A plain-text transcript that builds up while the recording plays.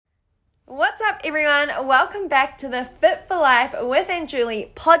What's up, everyone? Welcome back to the Fit for Life with Aunt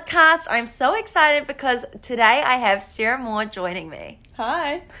Julie podcast. I'm so excited because today I have Sarah Moore joining me.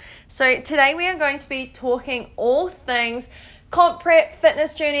 Hi. So today we are going to be talking all things comp prep,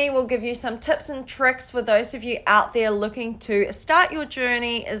 fitness journey. We'll give you some tips and tricks for those of you out there looking to start your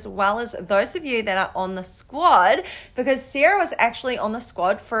journey, as well as those of you that are on the squad, because Sarah was actually on the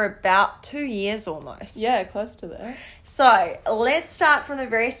squad for about 2 years almost. Yeah, close to that. So let's start from the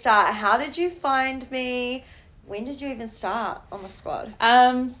very start. How did you find me? When did you even start on the squad?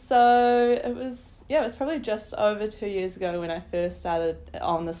 So it was probably just over 2 years ago when I first started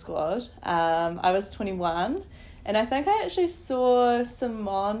on the squad. I was 21. And I think I actually saw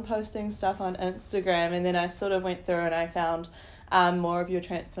Simone posting stuff on Instagram, and then I sort of went through and I found more of your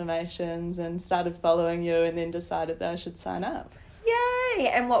transformations and started following you, and then decided that I should sign up. Yay!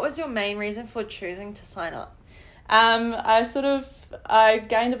 And what was your main reason for choosing to sign up? I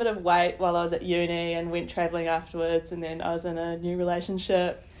gained a bit of weight while I was at uni and went travelling afterwards, and then I was in a new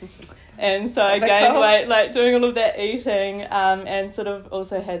relationship. And so I gained weight, like doing all of that eating, and sort of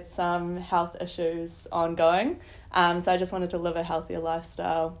also had some health issues ongoing. So I just wanted to live a healthier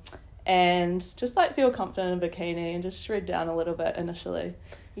lifestyle and just like feel confident in a bikini and just shred down a little bit initially.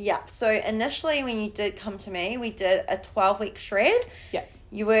 Yeah. So initially when you did come to me, we did a 12-week shred. Yeah.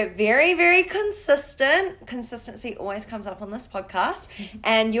 You were very, very consistent. Consistency always comes up on this podcast.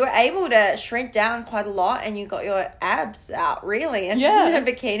 And you were able to shred down quite a lot, and you got your abs out, really, in a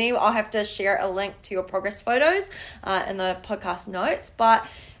bikini. I'll have to share a link to your progress photos in the podcast notes. But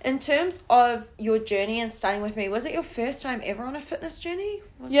in terms of your journey and starting with me, was it your first time ever on a fitness journey?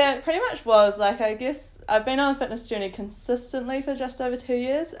 Yeah, it pretty much was. Like, I guess I've been on a fitness journey consistently for just over 2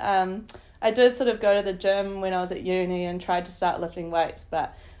 years. I did sort of go to the gym when I was at uni and tried to start lifting weights,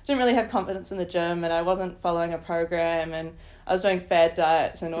 but didn't really have confidence in the gym, and I wasn't following a program, and I was doing fad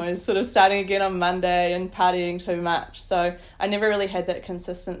diets and always sort of starting again on Monday and partying too much. So I never really had that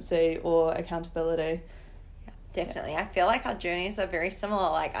consistency or accountability. Definitely. I feel like our journeys are very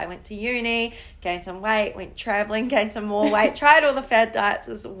similar. Like, I went to uni, gained some weight, went traveling, gained some more weight, tried all the fad diets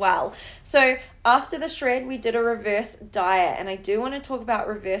as well. So after the shred, we did a reverse diet, and I do want to talk about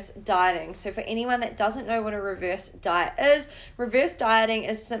reverse dieting. So for anyone that doesn't know what a reverse diet is, reverse dieting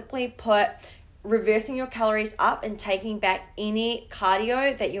is simply put reversing your calories up and taking back any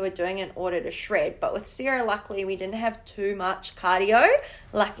cardio that you were doing in order to shred. But with Sarah, luckily, we didn't have too much cardio.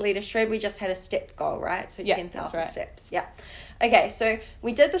 Luckily to shred, we just had a step goal, right? So 10,000 steps. Yeah. Okay, so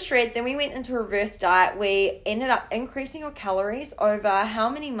we did the shred, then we went into a reverse diet. We ended up increasing your calories over how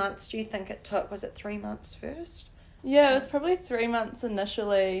many months do you think it took? Was it 3 months first? Yeah, it was probably 3 months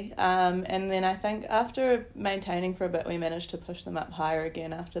initially, and then I think after maintaining for a bit, we managed to push them up higher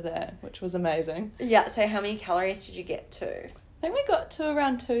again after that, which was amazing. Yeah, so how many calories did you get to? I think we got to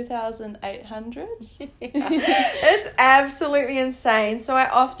around 2,800. It's absolutely insane. So I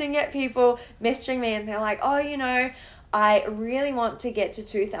often get people messaging me and they're like, oh, I really want to get to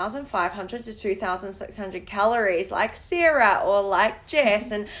 2,500 to 2,600 calories like Sarah or like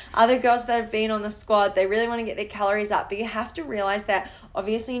Jess and other girls that have been on the squad. They really want to get their calories up, but you have to realize that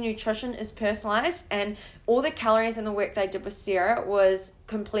obviously nutrition is personalized, and all the calories and the work they did with Sarah was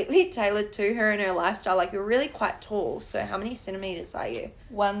completely tailored to her and her lifestyle. Like, you're really quite tall. So how many centimeters are you?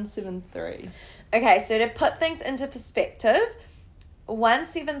 173. Okay, so to put things into perspective,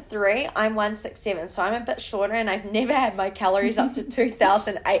 173, I'm 167, so I'm a bit shorter, and I've never had my calories up to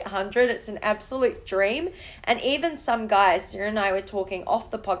 2,800. It's an absolute dream. And even some guys, Sarah and I were talking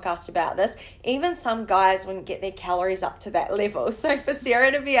off the podcast about this, even some guys wouldn't get their calories up to that level. So for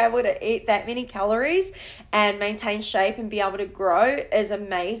Sarah to be able to eat that many calories and maintain shape and be able to grow is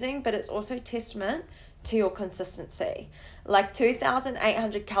amazing, but it's also testament to your consistency. Like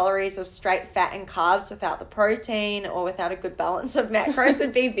 2,800 calories of straight fat and carbs without the protein or without a good balance of macros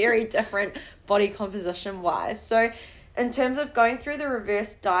would be very different body composition wise. So in terms of going through the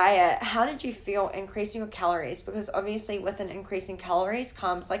reverse diet, how did you feel increasing your calories? Because obviously with an increase in calories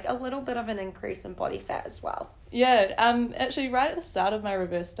comes like a little bit of an increase in body fat as well. Yeah, actually right at the start of my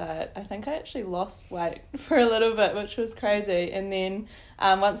reverse diet, I think I actually lost weight for a little bit, which was crazy. And then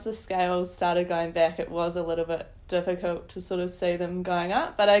once the scales started going back, it was a little bit difficult to sort of see them going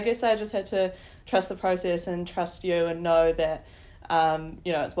up. But I guess I just had to trust the process and trust you and know that,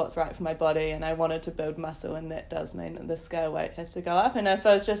 it's what's right for my body. And I wanted to build muscle, and that does mean that the scale weight has to go up. And I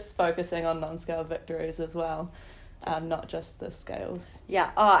suppose just focusing on non-scale victories as well. Not just the scales.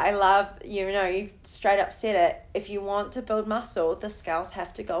 Yeah. Oh, I love, you straight up said it. If you want to build muscle, the scales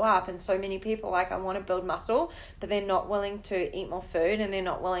have to go up. And so many people I want to build muscle, but they're not willing to eat more food, and they're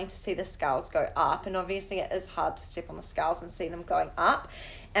not willing to see the scales go up. And obviously it is hard to step on the scales and see them going up.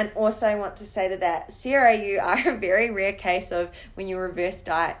 And also I want to say to that, Sarah, you are a very rare case of when you reverse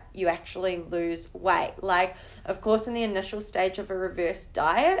diet, you actually lose weight. Like, of course, in the initial stage of a reverse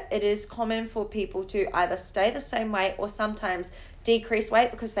diet, it is common for people to either stay the same weight or sometimes decrease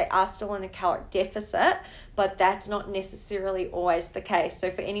weight because they are still in a caloric deficit, but that's not necessarily always the case. So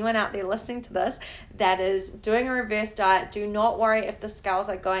for anyone out there listening to this that is doing a reverse diet, do not worry if the scales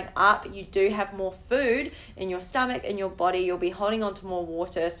are going up. You do have more food in your stomach, in your body. You'll be holding on to more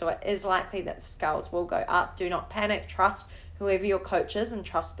water, so it is likely that the scales will go up. Do not panic. Trust whoever your coach is and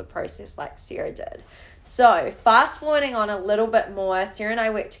trust the process like Sarah did. So fast forwarding on a little bit more, Sarah and I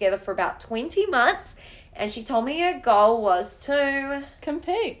worked together for about 20 months, and she told me her goal was to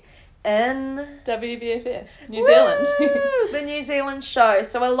compete in WBFF, New Zealand. The New Zealand show.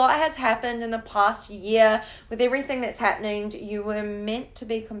 So a lot has happened in the past year with everything that's happening. You were meant to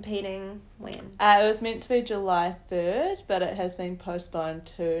be competing when? It was meant to be July 3rd, but it has been postponed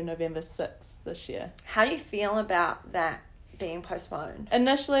to November 6th this year. How do you feel about that being postponed?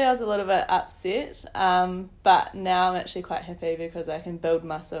 Initially, I was a little bit upset, but now I'm actually quite happy because I can build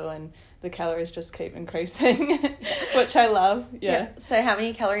muscle and the calories just keep increasing, which I love. Yeah. So how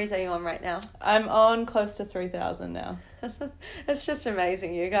many calories are you on right now? I'm on close to 3,000 now. It's just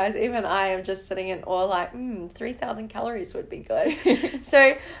amazing, you guys. Even I am just sitting in awe like, 3,000 calories would be good.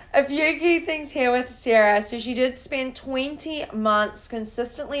 So a few key things here with Sarah. So she did spend 20 months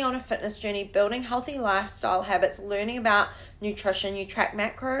consistently on a fitness journey, building healthy lifestyle habits, learning about nutrition. You track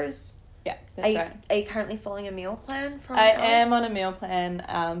macros. Yeah, that's right. Are you currently following a meal plan? I am on a meal plan,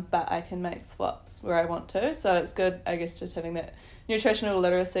 but I can make swaps where I want to. So it's good, I guess, just having that nutritional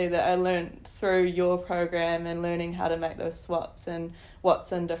literacy that I learned through your program and learning how to make those swaps and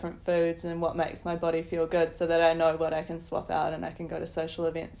what's in different foods and what makes my body feel good so that I know what I can swap out and I can go to social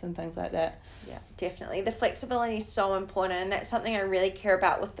events and things like that. Yeah, definitely. The flexibility is so important, and that's something I really care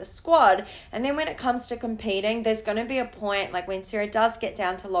about with the squad. And then when it comes to competing, there's going to be a point, like when Sarah does get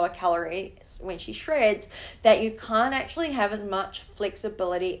down to lower calories, when she shreds, that you can't actually have as much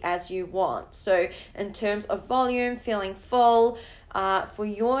flexibility as you want. So in terms of volume, feeling full, for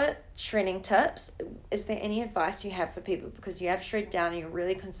your shredding tips, is there any advice you have for people? Because you have shred down and you're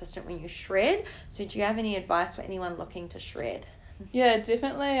really consistent when you shred. So do you have any advice for anyone looking to shred? Yeah,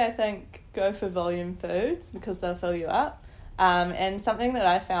 definitely. I think go for volume foods because they'll fill you up. And something that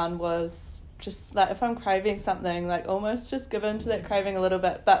I found was just like if I'm craving something, like almost just give in to that craving a little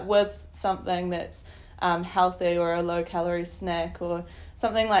bit, but with something that's healthy or a low calorie snack or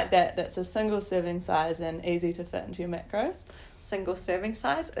something like that that's a single serving size and easy to fit into your macros. Single serving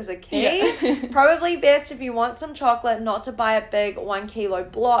size is a key. Yeah. Probably best if you want some chocolate not to buy a big 1 kilo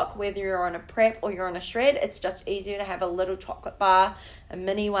block, whether you're on a prep or you're on a shred. It's just easier to have a little chocolate bar, a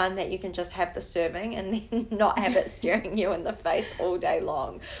mini one that you can just have the serving and then not have it staring you in the face all day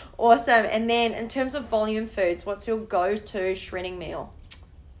long. Awesome. And then in terms of volume foods, what's your go-to shredding meal?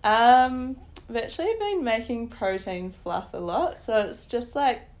 I've actually been making protein fluff a lot. So it's just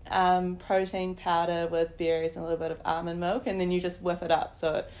like protein powder with berries and a little bit of almond milk, and then you just whip it up.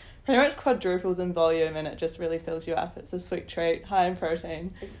 So it pretty much quadruples in volume and it just really fills you up. It's a sweet treat, high in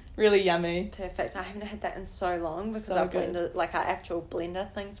protein, really yummy. Perfect. I haven't had that in so long because So our good. blender, like our actual blender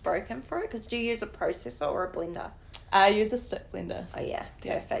thing's broken for it. Because do you use a processor or a blender? I use a stick blender. Oh yeah,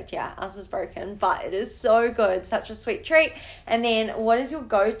 perfect. Yeah, ours is broken, but it is so good. Such a sweet treat. And then what is your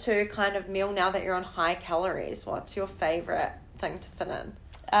go-to kind of meal now that you're on high calories? What's your favourite thing to fit in?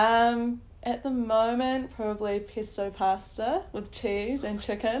 At the moment, probably pesto pasta with cheese and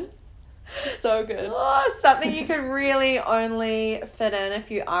chicken. So good. Oh, something you could really only fit in if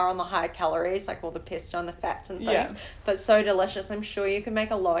you are on the high calories, like all the pesto and the fats and things. Yeah. But so delicious. I'm sure you could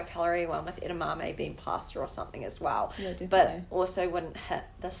make a lower calorie one with edamame bean pasta or something as well. Yeah, definitely. But also wouldn't hit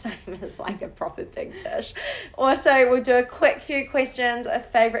the same as like a proper big dish. Also, we'll do a quick few questions. A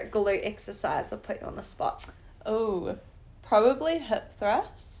favourite glute exercise. I'll put you on the spot. Oh, probably hip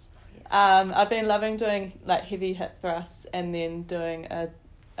thrusts. Yes. I've been loving doing like heavy hip thrusts and then doing a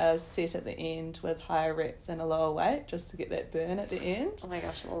set at the end with higher reps and a lower weight just to get that burn at the end. Oh my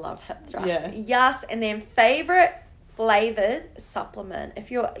gosh, I love hip thrusts. Yeah. Yes, and then favourite flavoured supplement.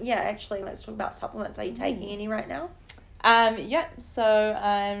 Actually, let's talk about supplements. Are you taking any right now? So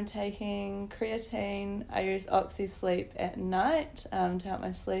I'm taking creatine. I use OxySleep at night to help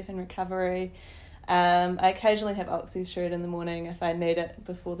my sleep and recovery. I occasionally have OxyShred in the morning if I need it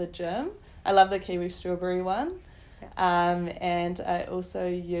before the gym. I love the kiwi strawberry one. And I also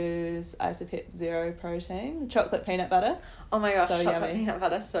use Isopep Zero Protein, chocolate peanut butter. Oh my gosh, So chocolate yummy. peanut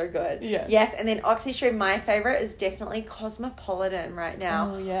butter, so good. Yeah. Yes, and then OxyShred, my favourite is definitely Cosmopolitan right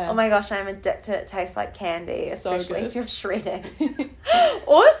now. Oh, yeah. Oh my gosh, I'm addicted. It tastes like candy, So especially good. if you're shredding.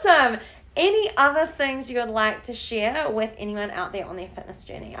 Awesome. Any other things you would like to share with anyone out there on their fitness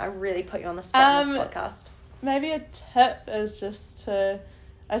journey? I really put you on the spot in this podcast. Maybe a tip is just to,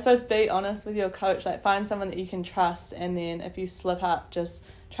 I suppose, be honest with your coach. Like, find someone that you can trust, and then if you slip up, just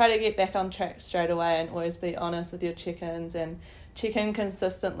try to get back on track straight away, and always be honest with your check-ins and check in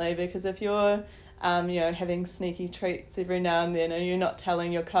consistently, because if you're having sneaky treats every now and then and you're not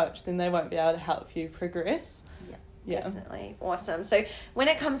telling your coach, then they won't be able to help you progress. Yeah. Definitely. Awesome. So when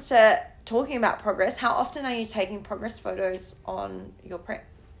it comes to talking about progress, how often are you taking progress photos on your prep?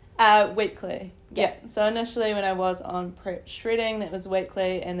 Weekly. Yeah. So initially when I was on prep shredding, that was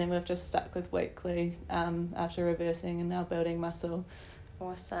weekly, and then we've just stuck with weekly after reversing and now building muscle.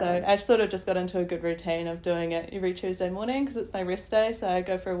 Awesome. So I've sort of just got into a good routine of doing it every Tuesday morning because it's my rest day. So I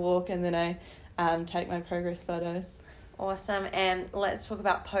go for a walk and then I take my progress photos. Awesome. And let's talk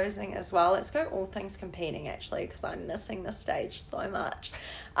about posing as well. Let's go all things competing, actually, because I'm missing this stage so much.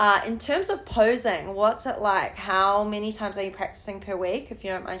 In terms of posing, what's it like? How many times are you practicing per week, if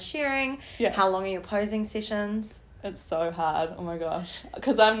you don't mind sharing? Yeah. How long are your posing sessions? It's so hard. Oh my gosh.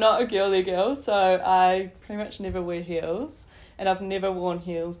 Because I'm not a girly girl, so I pretty much never wear heels, and I've never worn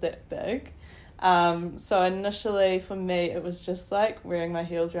heels that big. So initially for me, it was just like wearing my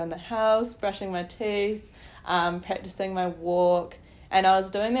heels around the house, brushing my teeth, practicing my walk, and I was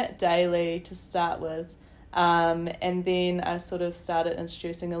doing that daily to start with, and then I sort of started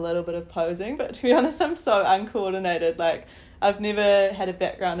introducing a little bit of posing, but to be honest, I'm so uncoordinated. Like, I've never had a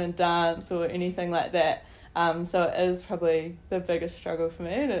background in dance or anything like that, so it is probably the biggest struggle for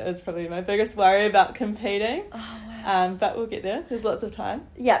me, and it is probably my biggest worry about competing. Oh, wow. But we'll get there. There's lots of time.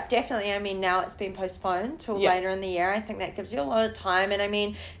 Yeah, definitely. I mean, now it's been postponed till later in the year. I think that gives you a lot of time. And I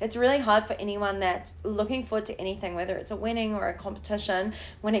mean, it's really hard for anyone that's looking forward to anything, whether it's a wedding or a competition,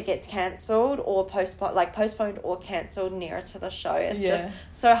 when it gets cancelled or postponed or cancelled nearer to the show. It's just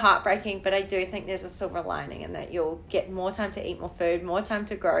so heartbreaking. But I do think there's a silver lining in that you'll get more time to eat more food, more time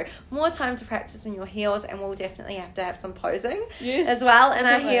to grow, more time to practice in your heels, and we'll definitely have to have some posing as well in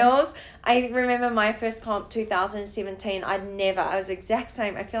our heels. I remember my first comp, 2017, I was the exact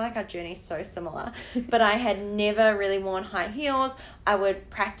same. I feel like our journey's so similar, but I had never really worn high heels. I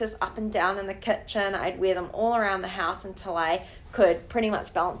would practice up and down in the kitchen. I'd wear them all around the house until I could pretty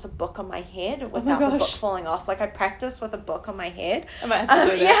much balance a book on my head without the book falling off. Like, I practiced with a book on my head. I might have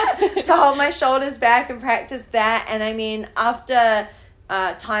to do that. Yeah, to hold my shoulders back and practice that. And I mean, after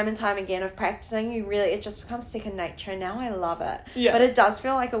time and time again of practicing, it just becomes second nature. Now I love it. Yeah. But it does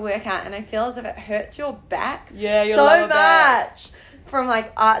feel like a workout, and I feel as if it hurts your back your so lower much back. from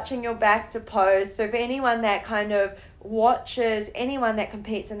like arching your back to pose. So for anyone that kind of watches anyone that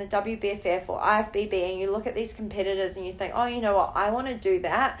competes in the WBFF or IFBB, and you look at these competitors and you think, oh, you know what, I want to do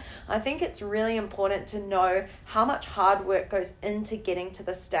that, I think it's really important to know how much hard work goes into getting to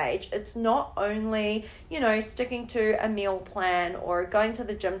the stage. It's not only, sticking to a meal plan or going to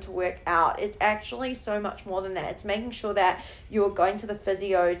the gym to work out. It's actually so much more than that. It's making sure that you're going to the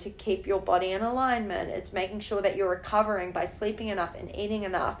physio to keep your body in alignment. It's making sure that you're recovering by sleeping enough and eating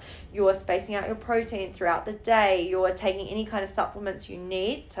enough. You're spacing out your protein throughout the day. You're taking any kind of supplements you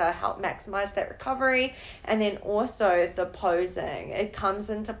need to help maximize that recovery. And then also the posing. It comes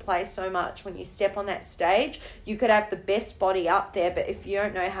into play so much when you step on that stage. You could have the best body up there, but if you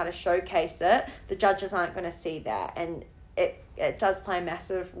don't know how to showcase it, the judges aren't going to see that. And it does play a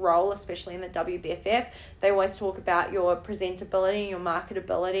massive role, especially in the WBFF. They always talk about your presentability, your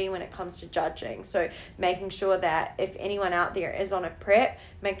marketability when it comes to judging. So making sure that if anyone out there is on a prep,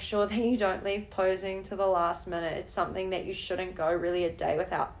 make sure that you don't leave posing to the last minute. It's something that you shouldn't go really a day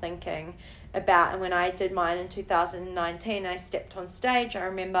without thinking about. And when I did mine in 2019, I stepped on stage. I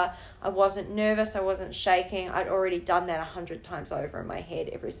remember I wasn't nervous, I wasn't shaking. I'd already done that 100 times over in my head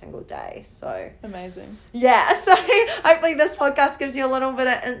every single day. So amazing. Yeah, so hopefully this podcast gives you a little bit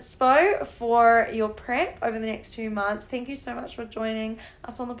of inspo for your prep over the next few months. Thank you so much for joining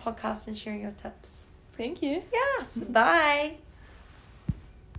us on the podcast and sharing your tips. Thank you. Yes, bye.